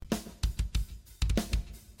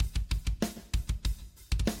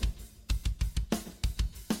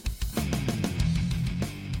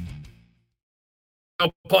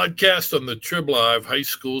Podcast on the Trib Live High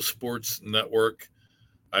School Sports Network.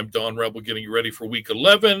 I'm Don Rebel getting you ready for week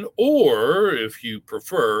 11, or if you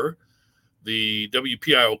prefer, the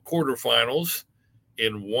WPIAL quarterfinals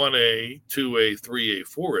in 1A, 2A, 3A,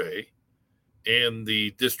 4A, and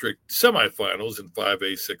the district semifinals in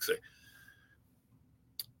 5A, 6A.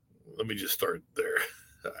 Let me just start there.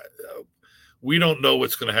 We don't know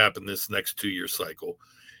what's going to happen this next 2-year cycle.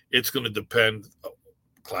 It's going to depend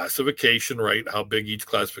classification, right? How big each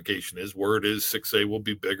classification is. Where it is, 6A will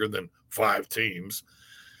be bigger than 5 teams.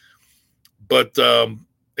 But,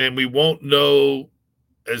 and we won't know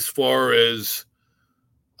as far as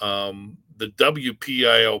the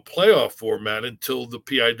WPIAL playoff format until the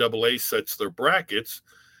PIAA sets their brackets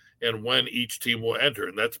and when each team will enter.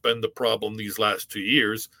 And that's been the problem these last 2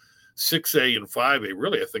 years. 6A and 5A,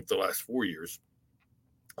 really, I think the last 4 years.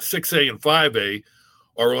 6A and 5A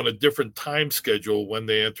are on a different time schedule when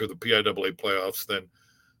they enter the PIAA playoffs than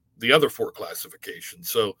the other 4 classifications.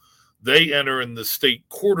 So they enter in the state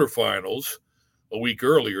quarterfinals a week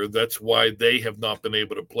earlier. That's why they have not been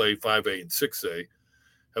able to play 5A and 6A,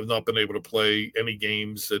 have not been able to play any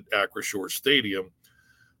games at Acrisure Stadium,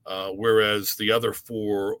 whereas the other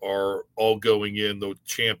 4 are all going in. The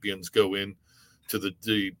champions go in to the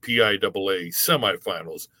PIAA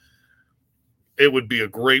semifinals. It would be a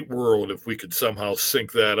great world if we could somehow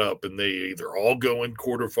sync that up and they either all go in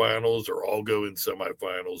quarterfinals or all go in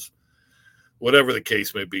semifinals, whatever the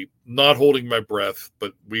case may be. Not holding my breath,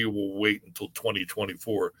 but we will wait until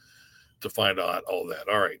 2024 to find out all that.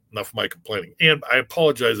 All right, enough of my complaining. And I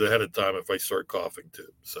apologize ahead of time if I start coughing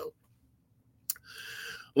too. So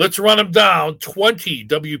let's run them down. 20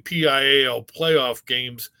 WPIAL playoff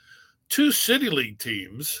games. 2 City League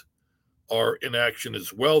teams are in action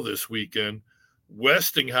as well this weekend.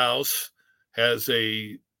 Westinghouse has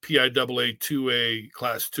a PIAA 2A,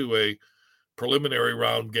 Class 2A preliminary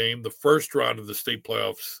round game. The first round of the state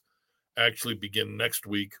playoffs actually begin next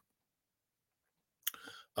week.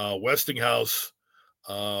 Westinghouse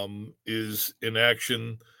is in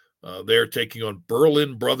action. They're taking on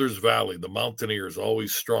Berlin Brothers Valley, the Mountaineers,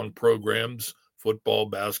 always strong programs, football,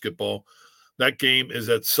 basketball. That game is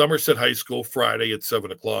at Somerset High School Friday at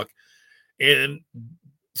 7 o'clock. And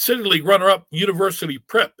City League runner-up University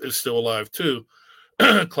Prep is still alive too.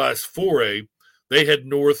 Class 4A, they head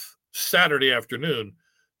north Saturday afternoon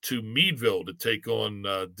to Meadville to take on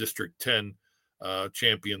District 10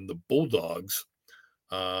 champion, the Bulldogs,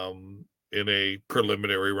 in a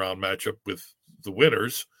preliminary round matchup with the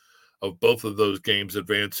winners of both of those games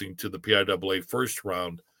advancing to the PIAA first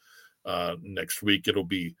round next week. It'll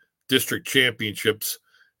be district championships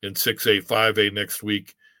in 6A, 5A next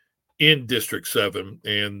week in District 7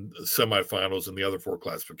 and semifinals in the other 4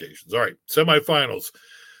 classifications. All right, semifinals.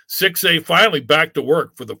 6A finally back to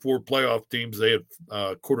work for the 4 playoff teams. They had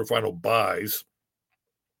quarterfinal byes.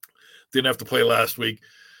 Didn't have to play last week.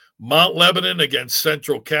 Mount Lebanon against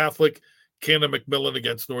Central Catholic. Cannon McMillan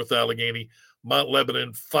against North Allegheny. Mount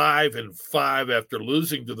Lebanon 5-5 after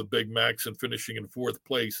losing to the Big Macs and finishing in 4th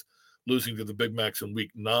place, losing to the Big Macs in week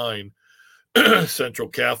 9. Central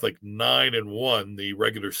Catholic 9-1, the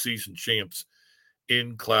regular season champs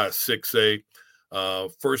in Class 6A.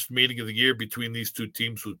 First meeting of the year between these 2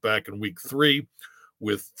 teams was back in week 3,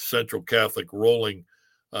 with Central Catholic rolling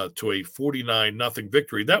to a 49-0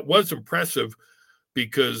 victory. That was impressive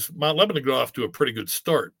because Mount Lebanon got off to a pretty good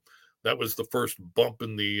start. That was the first bump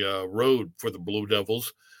in the road for the Blue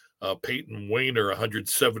Devils. Peyton Wayner,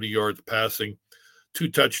 170 yards passing, 2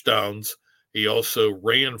 touchdowns. He also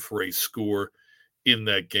ran for a score in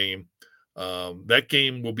that game. That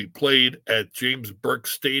game will be played at James Burke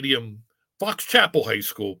Stadium, Fox Chapel High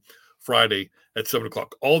School, Friday at 7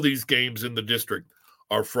 o'clock. All these games in the district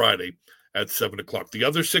are Friday at 7 o'clock. The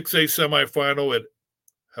other 6A semifinal at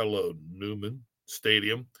Newman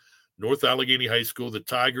Stadium, North Allegheny High School, the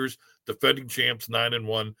Tigers, defending champs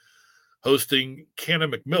 9-1, hosting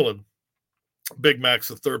Cannon McMillan. Big Mac's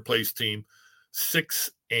the 3rd place team,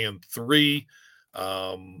 6-3.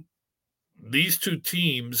 These 2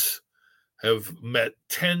 teams have met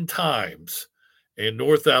 10 times, and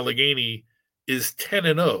North Allegheny is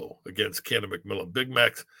 10-0 against Cannon McMillan. Big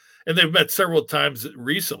Macs, and they've met several times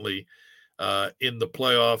recently in the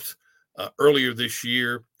playoffs. Earlier this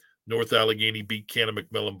year, North Allegheny beat Cannon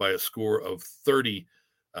McMillan by a score of 30-6.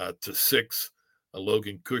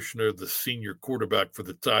 Logan Kushner, the senior quarterback for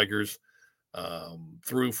the Tigers,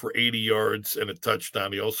 threw for 80 yards and a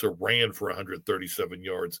touchdown. He also ran for 137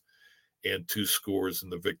 yards and 2 scores in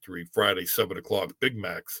the victory. Friday, 7 o'clock, Big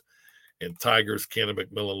Macs and Tigers. Cannon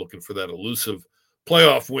McMillan looking for that elusive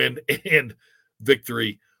playoff win and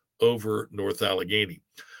victory over North Allegheny.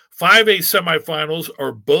 5A semifinals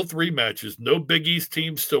are both rematches. No Big East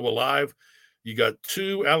teams still alive. You got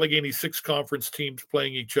two Allegheny Six Conference teams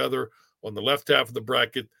playing each other on the left half of the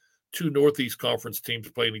bracket, two Northeast Conference teams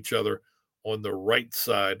playing each other on the right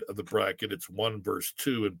side of the bracket. It's 1 versus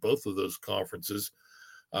 2 in both of those conferences.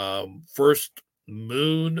 First,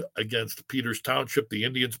 Moon against Peters Township. The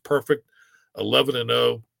Indians perfect,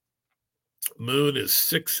 11-0. Moon is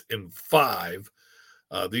 6-5.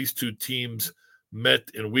 These two teams met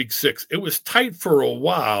in week 6. It was tight for a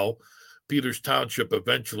while. Peters Township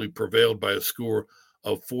eventually prevailed by a score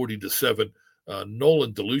of 40-7.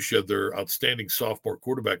 Nolan DeLucia, their outstanding sophomore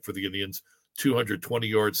quarterback for the Indians, 220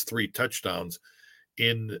 yards, 3 touchdowns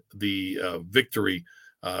in the victory,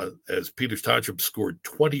 as Peters Township scored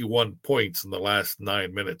 21 points in the last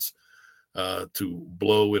 9 minutes to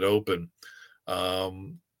blow it open.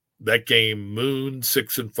 That game, Moon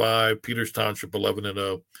 6-5, Peters Township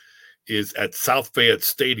 11-0, is at South Fayette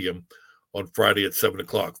Stadium on Friday at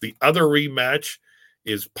 7:00. The other rematch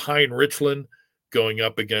is Pine Richland going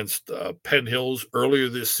up against Penn Hills earlier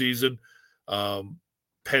this season.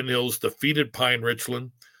 Penn Hills defeated Pine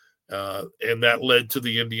Richland, and that led to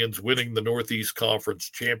the Indians winning the Northeast Conference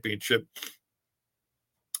Championship.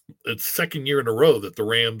 It's the second year in a row that the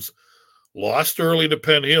Rams lost early to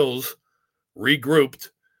Penn Hills,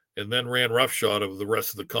 regrouped, and then ran roughshod of the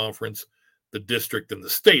rest of the conference, the district, and the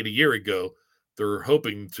state a year ago. They're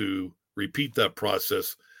hoping to repeat that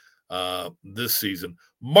process this season.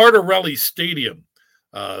 Martirelli Stadium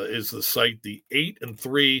is the site. The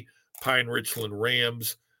 8-3 Pine Richland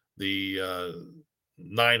Rams, the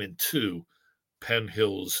 9-2 Penn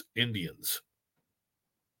Hills Indians.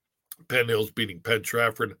 Penn Hills beating Penn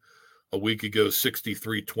Trafford a week ago,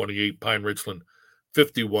 63-28. Pine Richland,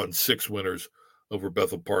 51-6 winners over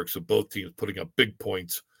Bethel Park. So both teams putting up big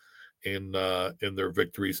points in their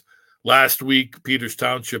victories. Last week, Peters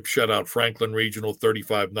Township shut out Franklin Regional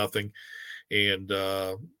 35-0. And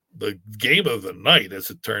the game of the night, as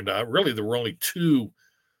it turned out, really there were only 2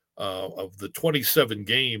 of the 27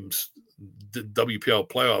 games, the WPIAL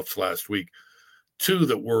playoffs last week, 2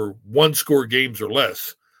 that were 1-score games or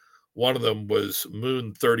less. One of them was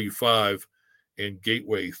Moon 35 and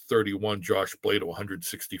Gateway 31. Josh Blado,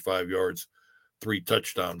 165 yards, 3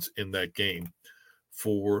 touchdowns in that game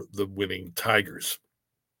for the winning Tigers.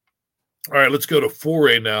 All right, let's go to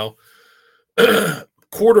 4A now.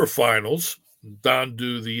 Quarterfinals, down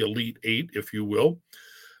to the Elite 8, if you will.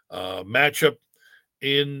 Matchup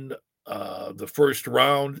in the first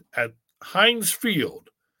round at Heinz Field,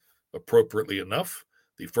 appropriately enough.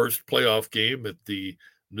 The first playoff game at the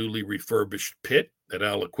newly refurbished pit at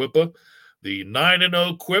Aliquippa. The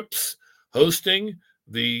 9-0 Quips hosting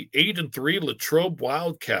the 8-3 Latrobe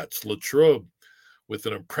Wildcats. Latrobe with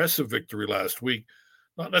an impressive victory last week.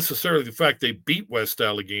 Not necessarily the fact they beat West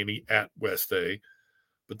Allegheny at West A,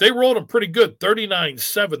 but they rolled them pretty good.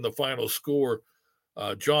 39-7 the final score.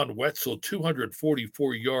 John Wetzel,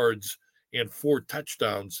 244 yards and 4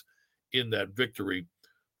 touchdowns in that victory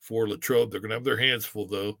for Latrobe. They're going to have their hands full,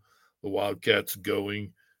 though. The Wildcats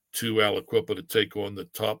going to Aliquippa to take on the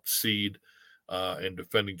top seed and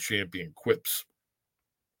defending champion Quips.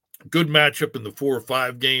 Good matchup in the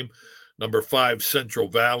 4-5 game. Number 5, Central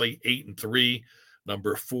Valley, 8-3.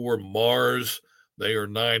 Number 4, Mars, they are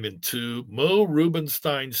 9-2. Mo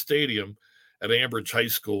Rubenstein Stadium at Ambridge High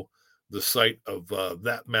School, the site of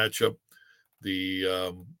that matchup.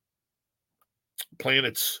 The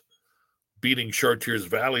Planets beating Chartiers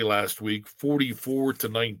Valley last week,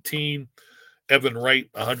 44-19. Evan Wright,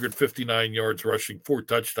 159 yards rushing, 4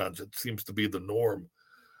 touchdowns. It seems to be the norm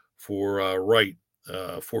for Wright.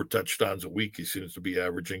 4 touchdowns a week he seems to be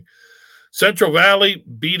averaging. Central Valley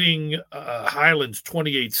beating Highlands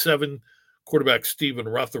 28-7. Quarterback Stephen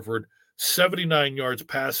Rutherford, 79 yards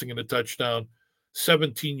passing and a touchdown,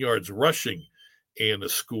 17 yards rushing and a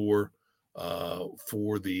score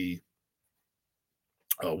for the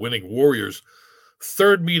winning Warriors.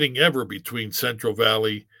 Third meeting ever between Central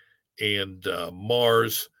Valley and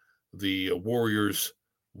Mars. The Warriors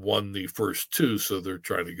won the first 2, so they're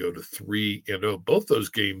trying to go to 3-0. Both those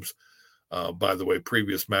games, by the way,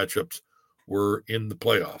 previous matchups were in the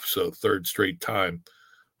playoffs. So third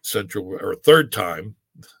time,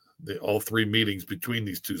 all 3 meetings between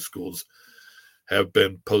these 2 schools have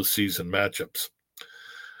been postseason matchups.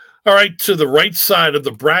 All right, to the right side of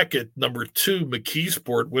the bracket, number 2,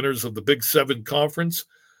 McKeesport, winners of the Big 7 Conference.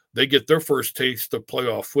 They get their first taste of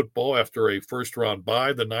playoff football after a first-round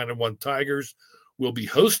bye. The 9-1 Tigers will be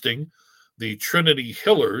hosting the Trinity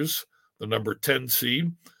Hillers, the number 10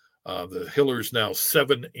 seed. The Hillers now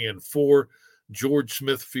 7-4. George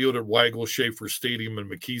Smith Field at Weigel Schaefer Stadium in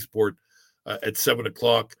McKeesport at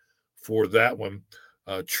 7:00. for that one.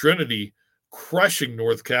 Trinity crushing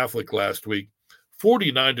North Catholic last week,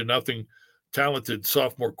 49-0. Talented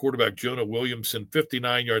sophomore quarterback Jonah Williamson,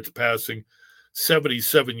 59 yards passing,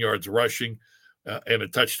 77 yards rushing, and a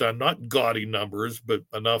touchdown. Not gaudy numbers, but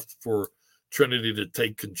enough for Trinity to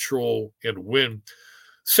take control and win.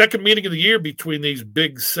 Second meeting of the year between these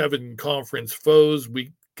Big Seven conference foes.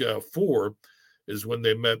 Week 4 is when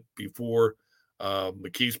they met before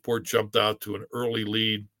McKeesport jumped out to an early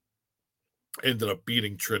lead, ended up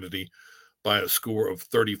beating Trinity by a score of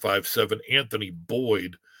 35-7. Anthony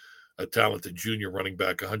Boyd, a talented junior running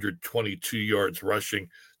back, 122 yards rushing,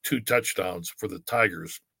 2 touchdowns for the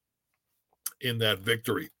Tigers in that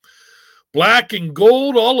victory. Black and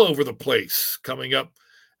gold all over the place coming up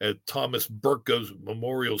at Thomas Burko's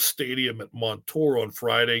Memorial Stadium at Montour on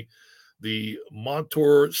Friday. The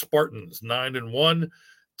Montour Spartans, 9-1,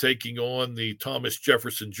 taking on the Thomas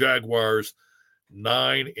Jefferson Jaguars,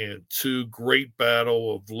 9-2. Great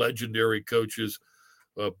battle of legendary coaches,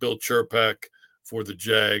 Bill Cherpak for the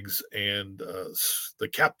Jags and the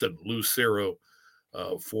captain, Lou Cerro,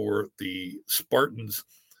 for the Spartans.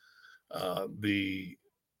 The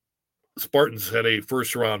Spartans had a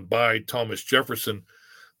first-round bye. Thomas Jefferson,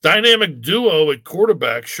 dynamic duo at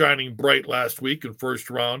quarterback, shining bright last week in first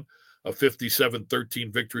round, a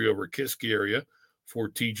 57-13 victory over Kiski area for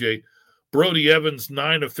TJ. Brody Evans,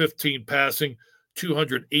 9 of 15 passing,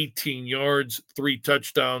 218 yards, 3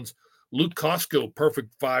 touchdowns. Luke Costco,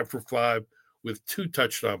 perfect 5 for 5 with 2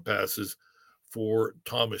 touchdown passes for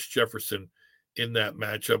Thomas Jefferson in that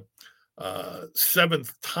matchup.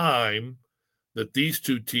 7th time that these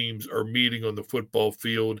two teams are meeting on the football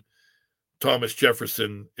field. Thomas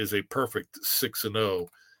Jefferson is a perfect 6-0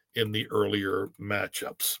 in the earlier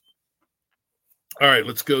matchups. All right,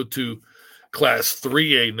 let's go to Class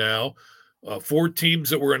 3A now. 4 teams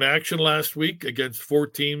that were in action last week against 4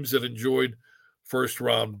 teams that enjoyed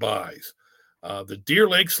first-round byes. The Deer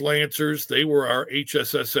Lakes Lancers, they were our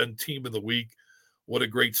HSSN team of the week. What a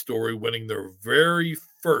great story, winning their very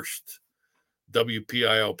first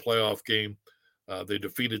WPIAL playoff game. They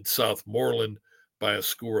defeated Southmoreland by a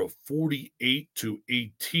score of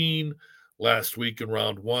 48-18 last week in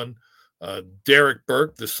round 1. Derek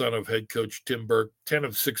Burke, the son of head coach Tim Burke, 10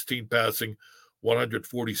 of 16 passing,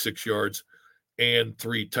 146 yards, and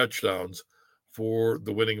 3 touchdowns for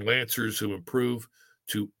the winning Lancers, who improve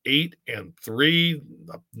to 8-3.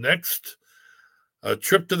 Up next, a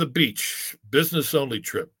trip to the beach, business-only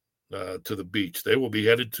trip to the beach. They will be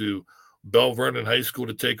headed to Bell Vernon High School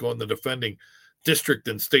to take on the defending district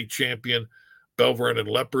and state champion Bell Vernon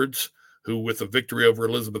Leopards, who, with a victory over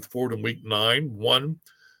Elizabeth Ford in Week 9, won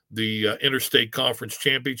the Interstate Conference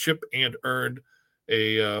Championship and earned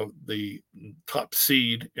the top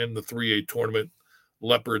seed in the 3A tournament.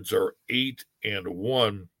 Leopards are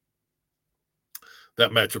 8-1.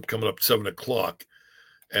 That matchup coming up 7 o'clock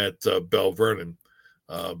at Bell Vernon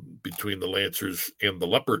between the Lancers and the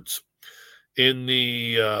Leopards. In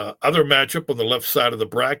the other matchup on the left side of the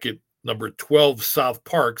bracket, number 12 South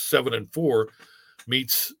Park, 7-4,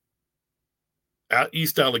 meets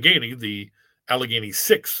East Allegheny, the Allegheny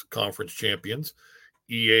 6 conference champions.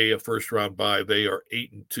 EA, a first-round bye. They are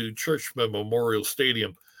 8-2. Churchman Memorial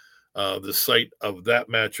Stadium, the site of that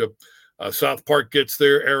matchup. South Park gets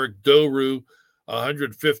there. Eric Doru,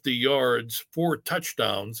 150 yards, 4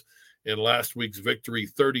 touchdowns in last week's victory,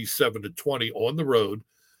 37-20 on the road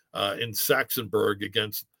in Saxonburg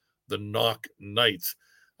against the Knock Knights.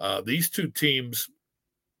 These two teams,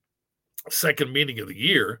 second meeting of the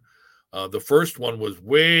year. The first one was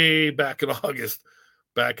way back in August,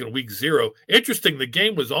 back in week 0. Interesting, the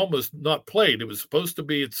game was almost not played. It was supposed to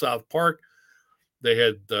be at South Park. They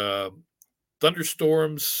had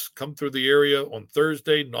thunderstorms come through the area on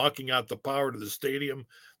Thursday, knocking out the power to the stadium.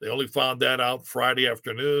 They only found that out Friday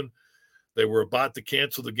afternoon. They were about to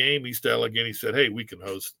cancel the game. East Allegheny said, hey, we can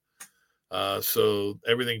host. So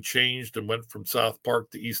everything changed and went from South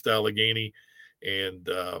Park to East Allegheny. And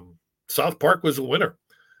South Park was a winner,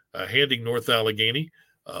 handing North Allegheny,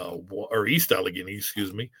 or East Allegheny,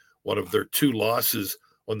 one of their 2 losses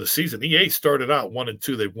on the season. EA started out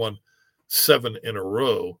 1-2. They've won 7 in a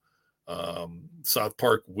row. South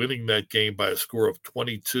Park winning that game by a score of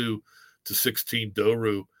 22-16.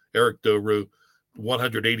 Eric Doru,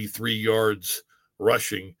 183 yards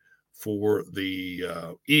rushing for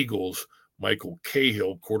the Eagles. Michael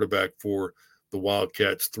Cahill, quarterback for the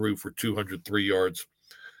Wildcats, threw for 203 yards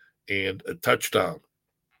and a touchdown.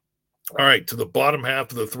 All right, to the bottom half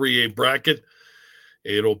of the 3A bracket,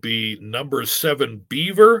 it'll be number 7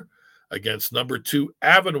 Beaver against number 2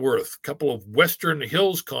 Avonworth. A couple of Western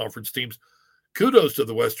Hills Conference teams. Kudos to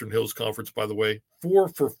the Western Hills Conference, by the way, 4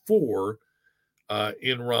 for 4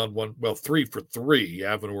 in round one. Well, 3 for 3.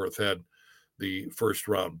 Avonworth had the first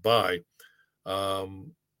round bye.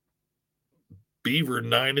 Beaver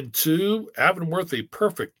 9-2. Avonworth a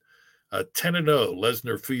perfect 10-0.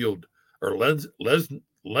 Lensner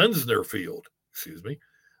Field excuse me,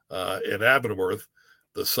 at Avonworth,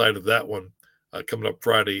 the site of that one, coming up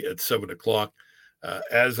Friday at 7:00.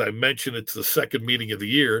 As I mentioned, it's the second meeting of the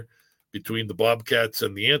year between the Bobcats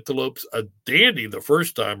and the Antelopes. A dandy the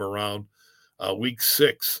first time around, week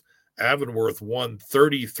 6. Avonworth won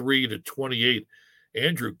 33-28.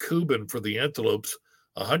 Andrew Kubin for the Antelopes,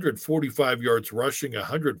 145 yards rushing,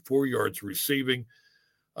 104 yards receiving.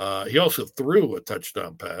 He also threw a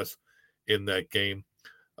touchdown pass in that game.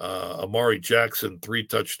 Amari Jackson, 3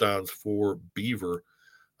 touchdowns for Beaver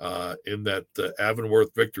in that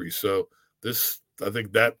Avonworth victory. So I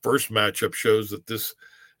think that first matchup shows that this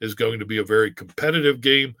is going to be a very competitive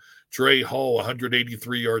game. Trey Hall,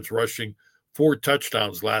 183 yards rushing, 4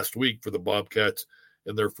 touchdowns last week for the Bobcats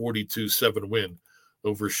in their 42-7 win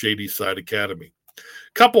over Shadyside Academy.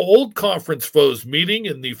 Couple old conference foes meeting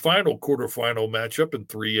in the final quarterfinal matchup in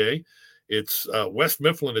 3A. It's West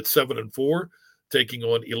Mifflin at 7-4, taking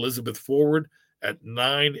on Elizabeth Forward at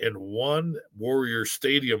 9-1. Warrior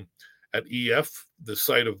Stadium at EF, the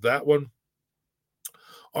site of that one.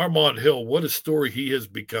 Armand Hill, what a story he has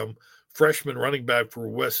become. Freshman running back for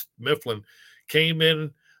West Mifflin, came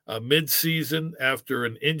in mid-season after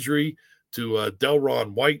an injury to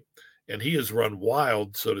Delron White, and he has run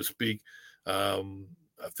wild, so to speak. I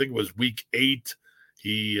think it was week 8.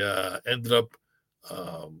 He ended up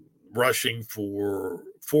rushing for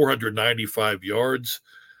 495 yards,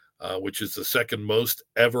 which is the second most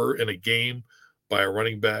ever in a game by a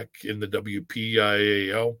running back in the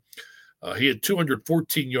WPIAL. He had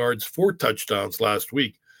 214 yards, 4 touchdowns last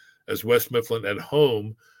week as West Mifflin at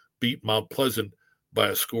home beat Mount Pleasant by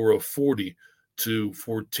a score of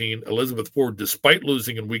 40-14. Elizabeth Ford, despite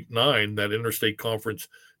losing in week 9, that interstate conference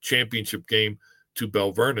championship game to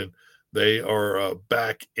Bell Vernon, they are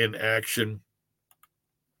back in action.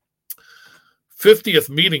 50th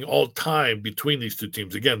meeting all time between these two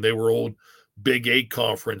teams. Again, they were old Big 8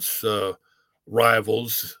 conference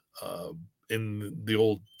rivals in the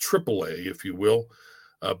old AAA, if you will,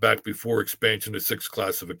 back before expansion to 6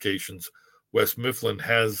 classifications. West Mifflin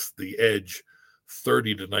has the edge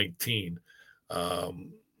 30-19.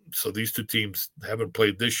 So these two teams haven't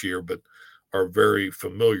played this year, but are very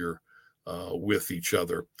familiar with each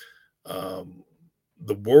other. The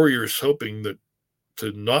Warriors, hoping that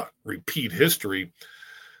to not repeat history,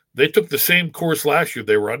 they took the same course last year.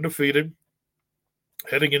 They were undefeated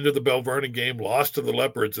heading into the Bell Vernon game, lost to the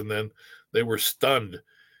Leopards, and then they were stunned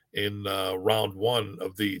in round 1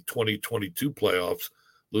 of the 2022 playoffs,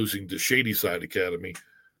 losing to Shadyside Academy.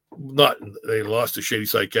 They lost to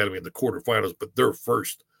Shadyside Academy in the quarterfinals, but their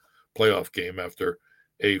first playoff game after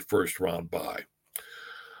a first-round bye.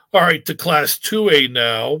 All right, to Class 2A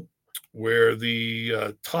now, where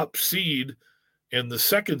the top seed and the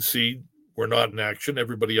second seed were not in action.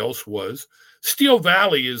 Everybody else was. Steel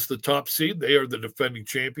Valley is the top seed. They are the defending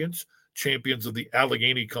champions of the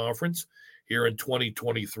Allegheny Conference here in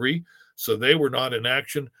 2023. So they were not in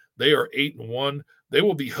action. They are 8-1. They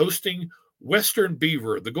will be hosting Western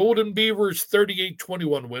Beaver. The Golden Beavers,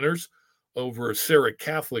 38-21 winners over Sarah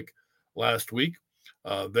Catholic last week.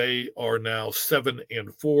 They are now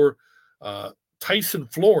 7-4. Tyson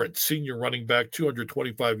Florence, senior running back,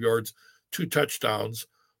 225 yards, 2 touchdowns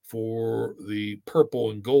for the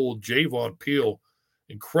purple and gold. Javon Peel,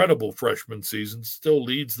 incredible freshman season, still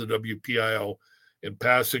leads the WPIAL in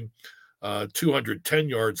passing, 210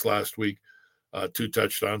 yards last week, 2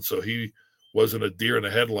 touchdowns. So he wasn't a deer in the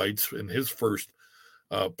headlights in his first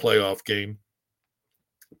playoff game.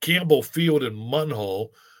 Campbell Field and Munhall,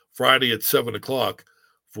 Friday at 7:00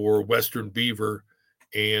 for Western Beaver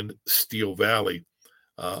and Steel Valley.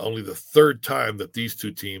 Only the third time that these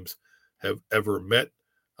two teams have ever met.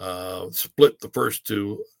 Split the first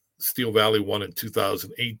two. Steel Valley won in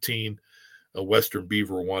 2018. Western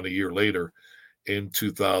Beaver won a year later in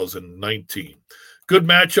 2019. Good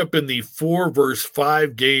matchup in the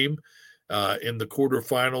 4-versus-5 game in the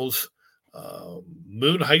quarterfinals.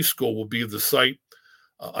 Moon High School will be the site.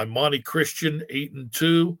 Imani Christian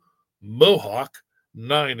 8-2. Mohawk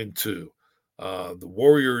 9-2. The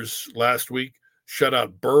Warriors last week shut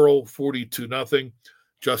out Burrell 42-0.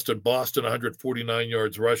 Justin Boston, 149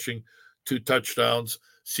 yards rushing, 2 touchdowns.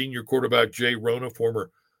 Senior quarterback Jay Rona,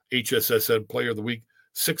 former HSSN Player of the Week,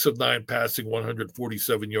 6 of 9 passing,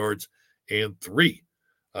 147 yards, and 3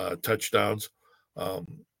 touchdowns.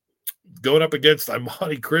 Going up against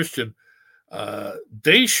Imani Christian,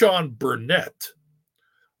 Deshaun Burnett,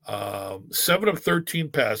 7 of 13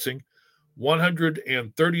 passing,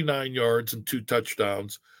 139 yards and 2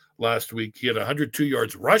 touchdowns last week. He had 102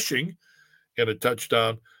 yards rushing and a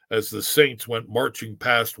touchdown as the Saints went marching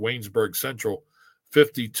past Waynesburg Central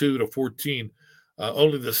 52-14.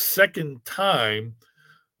 Only the second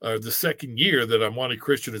year that Imani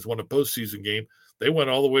Christian has won a postseason game. They went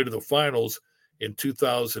all the way to the finals in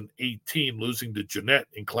 2018, losing to Jeanette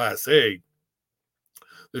in Class A.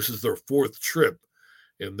 This is their 4th trip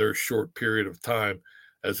in their short period of time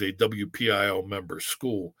as a WPIAL member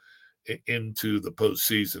school into the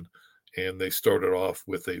postseason. And they started off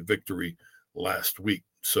with a victory last week.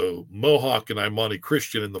 So Mohawk and Imani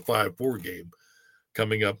Christian in the 5-4 game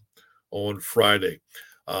coming up on Friday.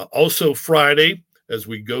 Also Friday, as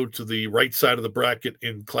we go to the right side of the bracket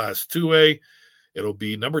in Class 2A, it'll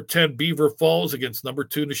be number 10 Beaver Falls against number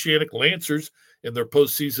 2 Neshannock Lancers in their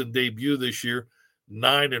postseason debut this year,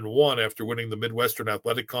 9-1 after winning the Midwestern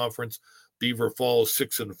Athletic Conference. Beaver Falls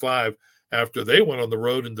 6-5 after they went on the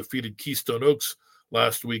road and defeated Keystone Oaks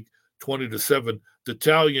last week 20-7.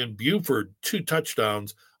 Detallion Buford 2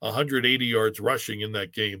 touchdowns, 180 yards rushing in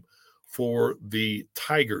that game for the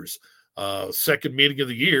Tigers. Second meeting of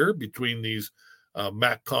the year between these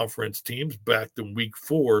MAC conference teams back in week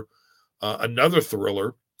 4. Another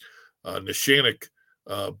thriller. Neshannock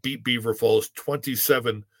beat Beaver Falls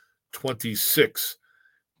 27-26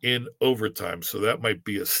 in overtime. So that might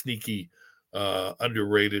be a sneaky,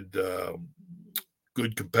 underrated,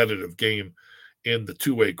 good competitive game in the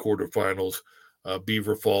 2A quarterfinals.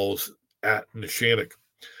 Beaver Falls at Neshannock.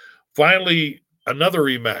 Finally, another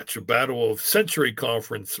rematch, a battle of Century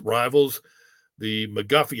Conference rivals. The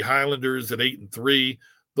McGuffey Highlanders at 8-3,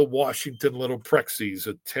 the Washington Little Prexies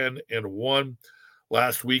at 10-1.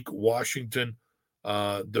 Last week, Washington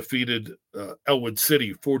defeated Elwood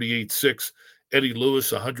City 48-6. Eddie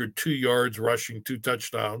Lewis, 102 yards, rushing 2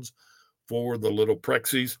 touchdowns for the Little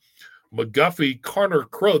Prexies. McGuffey, Connor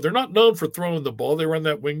Crow, they're not known for throwing the ball. They run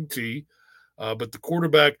that wing tee, but the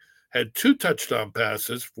quarterback had 2 touchdown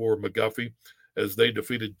passes for McGuffey as they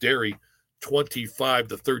defeated Derry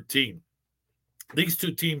 25-13. These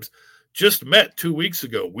two teams just met 2 weeks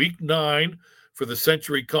ago, week 9 for the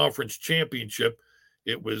Century Conference Championship.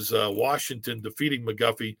 It was Washington defeating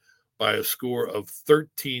McGuffey by a score of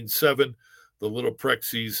 13-7. The Little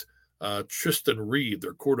Prexies, Tristan Reed,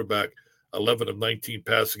 their quarterback, 11 of 19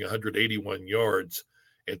 passing, 181 yards,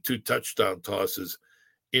 and 2 touchdown tosses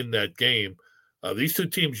in that game. These two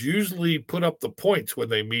teams usually put up the points when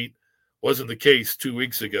they meet. Wasn't the case 2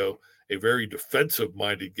 weeks ago. A very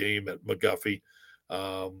defensive-minded game at McGuffey.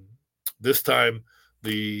 This time,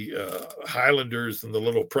 the Highlanders and the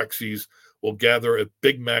Little Prexies will gather at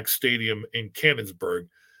Big Mac Stadium in Cannonsburg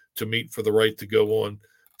to meet for the right to go on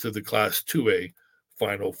to the Class 2A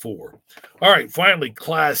Final Four. All right, finally,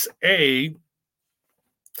 Class A,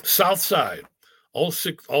 Southside. All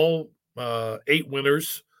 8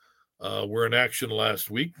 winners were in action last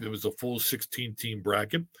week. It was a full 16-team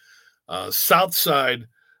bracket. Southside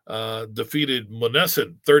defeated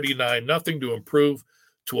Monessen 39-0 to improve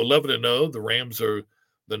to 11-0. The Rams are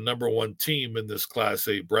the number 1 team in this Class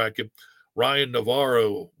A bracket. Ryan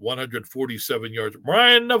Navarro, 147 yards.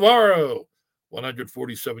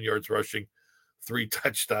 147 yards rushing, 3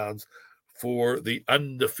 touchdowns for the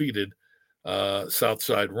undefeated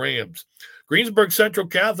Southside Rams. Greensburg Central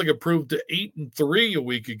Catholic improved to 8-3 a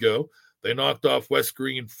week ago. They knocked off West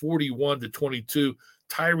Green 41-22.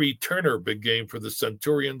 Tyree Turner, big game for the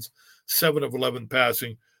Centurions, 7 of 11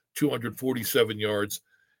 passing, 247 yards,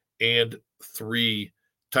 and 3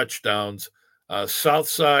 touchdowns.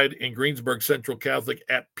 Southside and Greensburg Central Catholic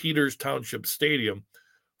at Peters Township Stadium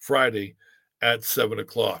Friday at 7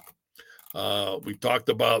 o'clock. We talked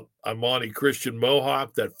about Imani Christian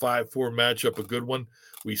Mohawk, that 5-4 matchup, a good one.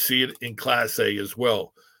 We see it in Class A as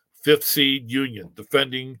well. 5th seed Union,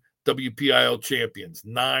 defending WPIAL champions,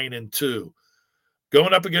 9-2.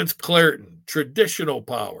 Going up against Clairton, traditional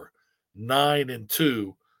power,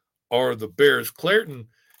 9-2 are the Bears. Clairton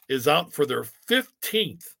is out for their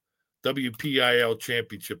 15th WPIAL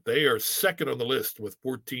championship. They are second on the list with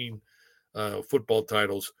 14 football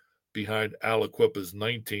titles behind Aliquippa's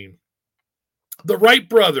 19. The Wright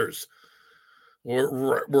brothers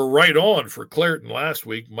were right on for Clairton last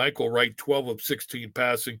week. Michael Wright, 12 of 16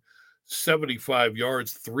 passing, 75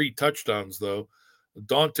 yards, 3 touchdowns, though.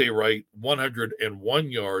 Dante Wright, 101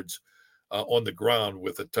 yards on the ground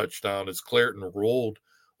with a touchdown as Clairton rolled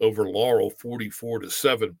over Laurel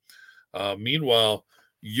 44-7. Meanwhile,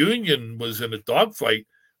 Union was in a dogfight.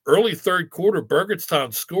 Early third quarter,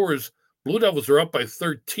 Burgettstown scores. Blue Devils are up by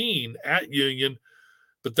 13 at Union.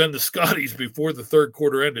 But then the Scotties, before the third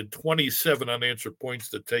quarter ended, 27 unanswered points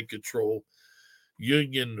to take control.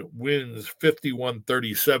 Union wins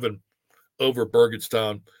 51-37 over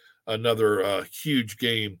Burgettstown. Another huge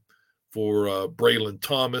game for Braylon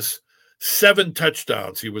Thomas. 7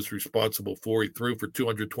 touchdowns he was responsible for. He threw for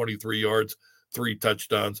 223 yards, 3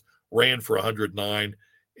 touchdowns, ran for 109,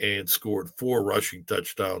 and scored 4 rushing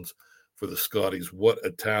touchdowns for the Scotties. What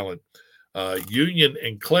a talent. Union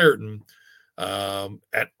and Clairton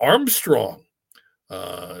at Armstrong,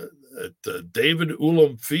 at David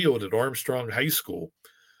Ulam Field at Armstrong High School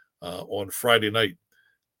on Friday night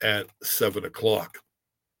at 7 o'clock.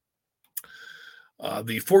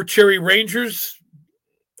 The Fort Cherry Rangers,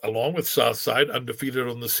 along with Southside, undefeated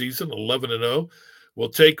on the season, 11-0, will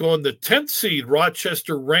take on the 10th seed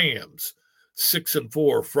Rochester Rams,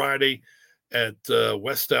 6-4, Friday at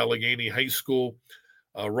West Allegheny High School.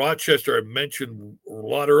 Rochester, I mentioned a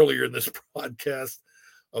lot earlier in this broadcast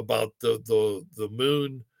about the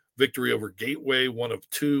Moon victory over Gateway, one of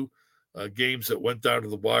 2 games that went down to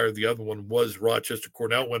the wire. The other one was Rochester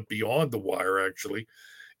Cornell, went beyond the wire, actually,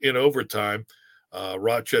 in overtime.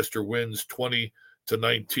 Rochester wins 20-19.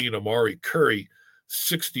 Amari Curry,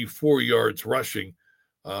 64 yards rushing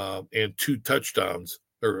and 2 touchdowns.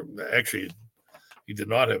 Or actually, he did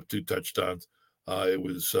not have 2 touchdowns. It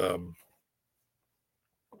was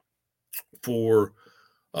for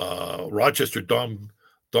Rochester. Dom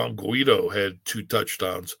Guido had 2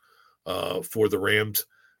 touchdowns for the Rams,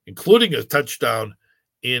 including a touchdown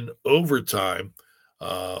in overtime.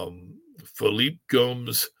 Felipe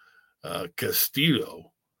Gomes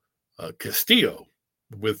Castillo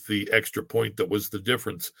with the extra point that was the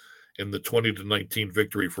difference in the 20-19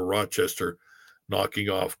 victory for Rochester, knocking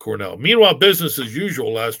off Cornell. Meanwhile, business as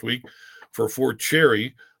usual last week for Fort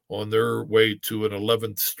Cherry on their way to an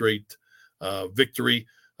 11th straight victory.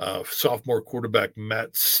 Sophomore quarterback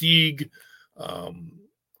Matt Sieg,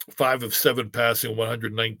 5 of 7 passing,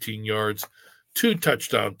 119 yards, 2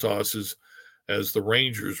 touchdown tosses as the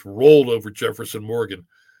Rangers rolled over Jefferson Morgan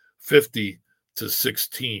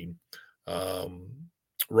 50-16.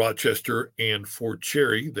 Rochester and Fort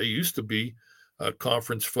Cherry, they used to be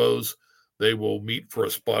conference foes. They will meet for a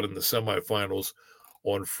spot in the semifinals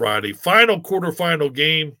on Friday. Final quarterfinal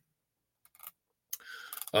game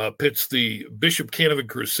pits the Bishop Canevin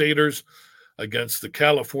Crusaders against the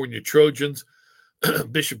California Trojans.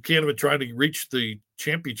 Bishop Canevin trying to reach the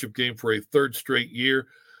championship game for a 3rd straight year.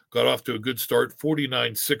 Got off to a good start,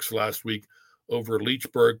 49-6 last week over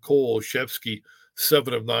Leechburg. Cole Olszewski,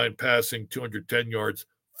 7 of 9 passing, 210 yards,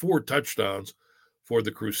 4 touchdowns for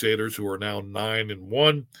the Crusaders, who are now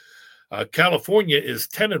 9-1. California is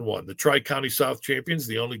 10-1. The Tri-County South champions,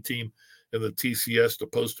 the only team in the TCS to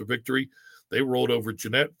post a victory. They rolled over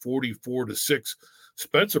Jeanette 44-6.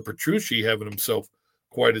 Spencer Petrucci having himself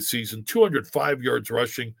quite a season, 205 yards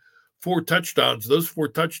rushing, 4 touchdowns. Those 4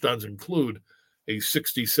 touchdowns include a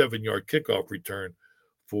 67-yard kickoff return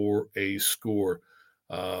for a score.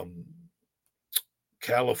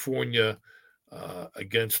 California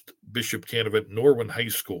against Bishop Canevin, Norwin High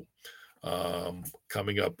School,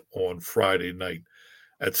 coming up on Friday night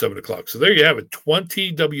at 7 o'clock. So there you have it,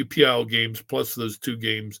 20 WPIAL games plus those 2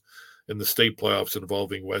 games in the state playoffs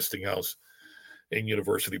involving Westinghouse and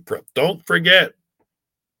University Prep. Don't forget,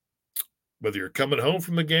 whether you're coming home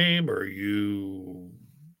from the game or you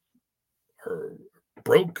are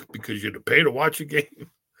broke because you had to pay to watch a game,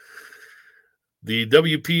 the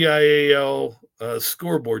WPIAL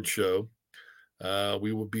scoreboard show,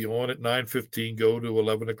 we will be on at 9:15, go to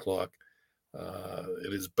 11 o'clock.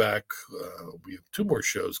 It is back. We have 2 more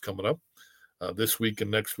shows coming up this week and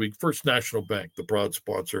next week. First National Bank, the proud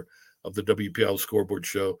sponsor of the WPIAL scoreboard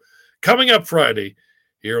show, coming up Friday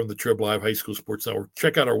here on the Trib Live High School Sports Network.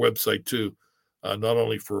 Check out our website, too, not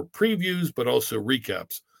only for previews, but also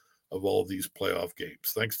recaps of all of these playoff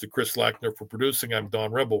games. Thanks to Chris Lackner for producing. I'm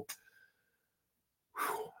Don Rebel.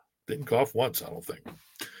 Didn't cough once, I don't think.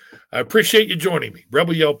 I appreciate you joining me.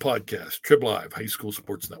 Rebel Yell Podcast, Trib Live High School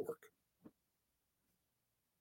Sports Network.